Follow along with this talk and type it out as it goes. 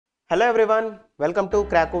Hello everyone, welcome to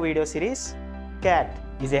Krakow video series. CAT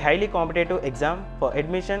is a highly competitive exam for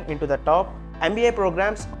admission into the top MBA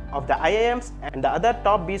programs of the IIMs and the other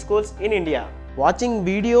top B schools in India. Watching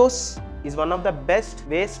videos is one of the best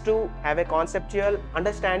ways to have a conceptual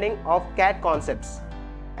understanding of CAT concepts.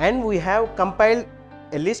 And we have compiled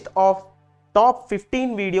a list of top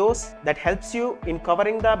 15 videos that helps you in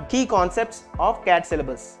covering the key concepts of CAT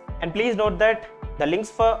syllabus. And please note that the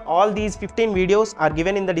links for all these 15 videos are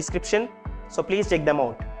given in the description, so please check them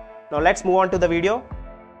out. Now let's move on to the video.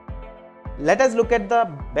 Let us look at the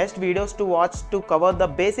best videos to watch to cover the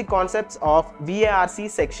basic concepts of VARC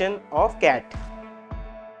section of CAT.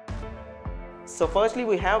 So firstly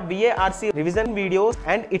we have VARC revision videos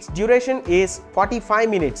and its duration is 45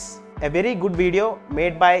 minutes. A very good video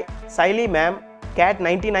made by Saili ma'am, CAT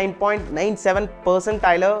 99.97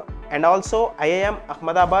 percentiler and also IIM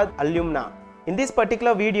Ahmedabad alumni. In this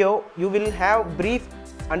particular video, you will have brief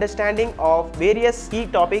understanding of various key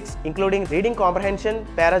topics including reading comprehension,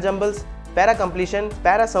 para jumbles, para completion,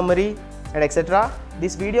 para summary and etc.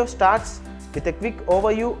 This video starts with a quick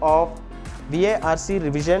overview of VARC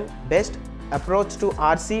revision, best approach to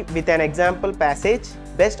RC with an example passage,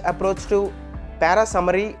 best approach to para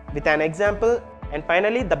summary with an example, and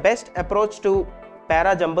finally the best approach to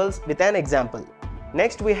para jumbles with an example.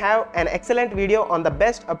 Next we have an excellent video on the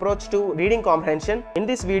best approach to reading comprehension. In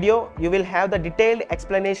this video you will have the detailed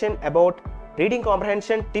explanation about reading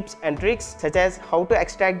comprehension tips and tricks such as how to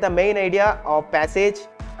extract the main idea of passage,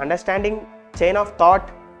 understanding chain of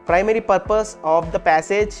thought, primary purpose of the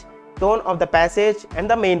passage, tone of the passage and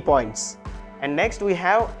the main points. And next we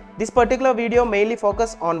have this particular video mainly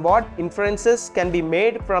focus on what inferences can be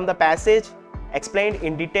made from the passage explained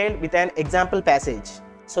in detail with an example passage.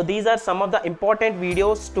 So these are some of the important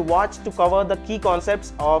videos to watch to cover the key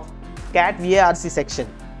concepts of CAT VARC section.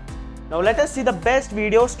 Now let us see the best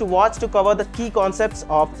videos to watch to cover the key concepts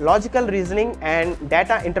of logical reasoning and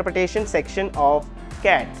data interpretation section of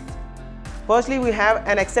CAT. Firstly, we have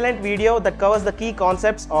an excellent video that covers the key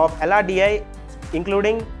concepts of LRDI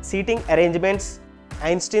including seating arrangements,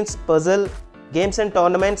 Einstein's puzzle, games and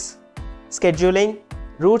tournaments, scheduling,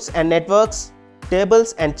 roots and networks,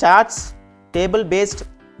 tables and charts, table-based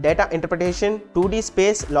data interpretation, 2D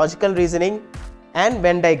space logical reasoning and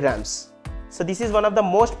Venn diagrams. So this is one of the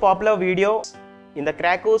most popular videos in the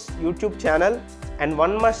Krakow's YouTube channel and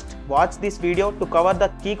one must watch this video to cover the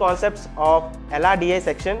key concepts of LRDI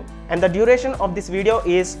section, and the duration of this video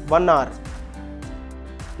is 1 hour.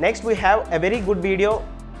 Next we have a very good video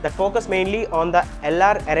that focus mainly on the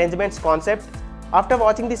LR arrangements concept. After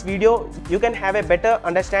watching this video you can have a better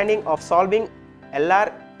understanding of solving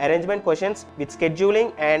LR arrangement questions with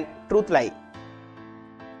scheduling and truth lie.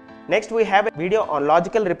 Next we have a video on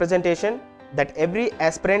logical representation that every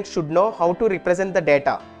aspirant should know how to represent the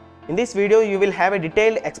data. In this video you will have a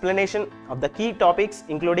detailed explanation of the key topics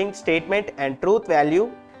including statement and truth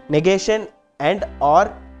value, negation and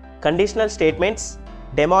or conditional statements,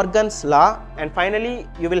 De Morgan's law, and finally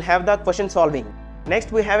you will have the question solving.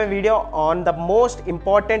 Next we have a video on the most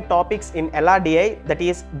important topics in LRDI, that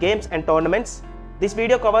is games and tournaments. This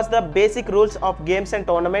video covers the basic rules of games and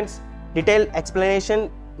tournaments, detailed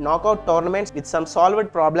explanation, knockout tournaments with some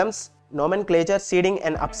solved problems, nomenclature, seeding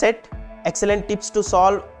and upset, excellent tips to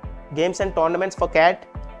solve games and tournaments for CAT,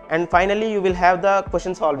 and finally you will have the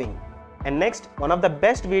question solving. And next, one of the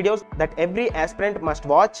best videos that every aspirant must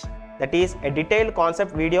watch, that is a detailed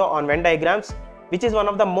concept video on Venn diagrams, which is one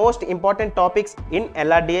of the most important topics in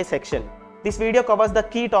LRDI section. This video covers the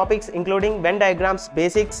key topics including Venn diagrams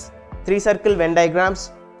basics, 3-circle Venn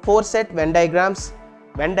diagrams, 4-set Venn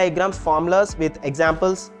diagrams formulas with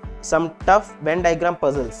examples, some tough Venn diagram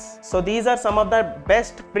puzzles. So these are some of the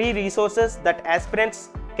best free resources that aspirants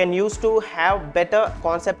can use to have better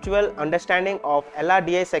conceptual understanding of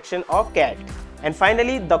LRDI section of CAT. And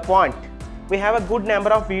finally the Quant. We have a good number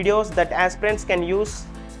of videos that aspirants can use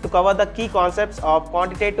to cover the key concepts of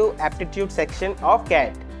quantitative aptitude section of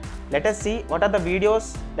CAT. Let us see what are the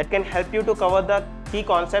videos that can help you to cover the key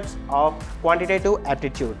concepts of quantitative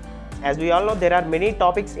aptitude. As we all know, there are many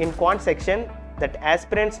topics in Quant section that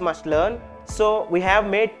aspirants must learn. So we have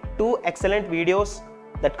made 2 excellent videos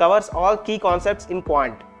that covers all key concepts in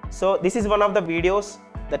Quant. So this is one of the videos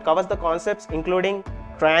that covers the concepts including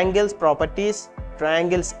triangles properties,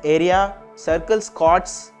 triangles area, circles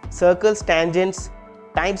chords, circles tangents,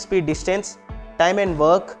 time speed distance, time and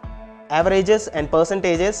work, averages and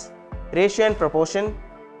percentages, ratio and proportion,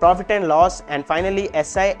 profit and loss, and finally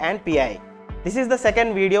SI and PI. This is the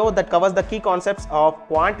second video that covers the key concepts of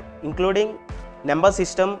Quant including number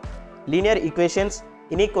system, linear equations,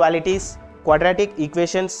 inequalities, quadratic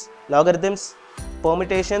equations, logarithms,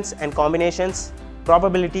 permutations and combinations,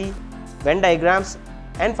 probability, Venn diagrams,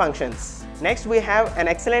 and functions. Next, we have an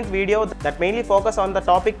excellent video that mainly focus on the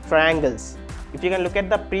topic triangles. If you can look at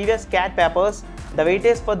the previous CAT papers, the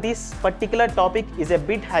weightage for this particular topic is a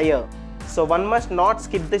bit higher. So one must not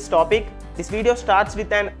skip this topic. This video starts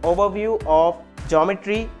with an overview of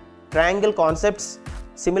geometry, triangle concepts,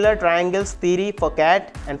 similar triangles theory for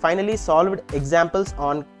CAT, and finally solved examples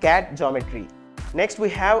on CAT geometry. Next, we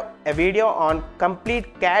have a video on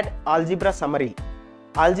complete CAT algebra summary.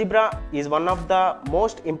 Algebra is one of the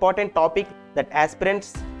most important topic that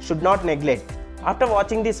aspirants should not neglect. After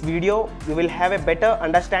watching this video, you will have a better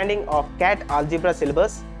understanding of CAT algebra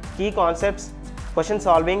syllabus, key concepts, question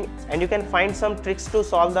solving, and you can find some tricks to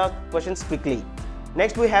solve the questions quickly.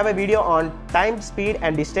 Next, we have a video on time, speed,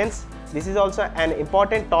 and distance. This is also an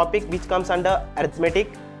important topic which comes under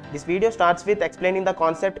arithmetic. This video starts with explaining the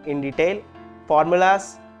concept in detail,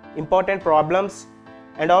 formulas, important problems,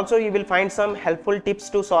 and also you will find some helpful tips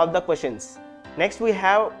to solve the questions. Next, we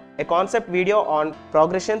have a concept video on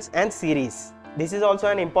progressions and series. This is also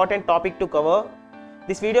an important topic to cover.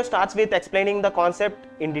 This video starts with explaining the concept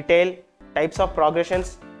in detail, types of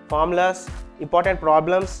progressions, formulas, important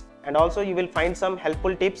problems, and also you will find some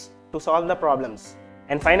helpful tips to solve the problems.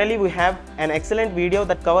 And finally, we have an excellent video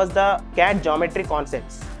that covers the CAT geometry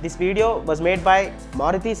concepts. This video was made by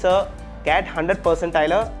Maruti sir, CAT 100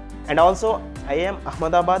 percentiler, and also IIM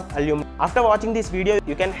Ahmedabad alumni. After watching this video,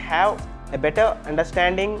 you can have a better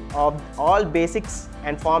understanding of all basics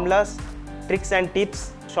and formulas, tricks and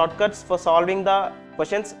tips, shortcuts for solving the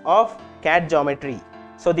questions of CAT geometry.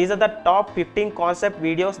 So these are the top 15 concept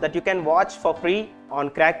videos that you can watch for free on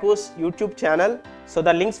Kraku's YouTube channel. So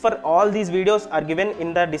the links for all these videos are given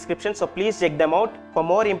in the description, so please check them out. For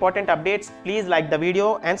more important updates, please like the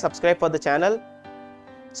video and subscribe for the channel.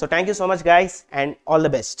 So thank you so much guys, and all the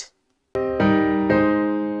best.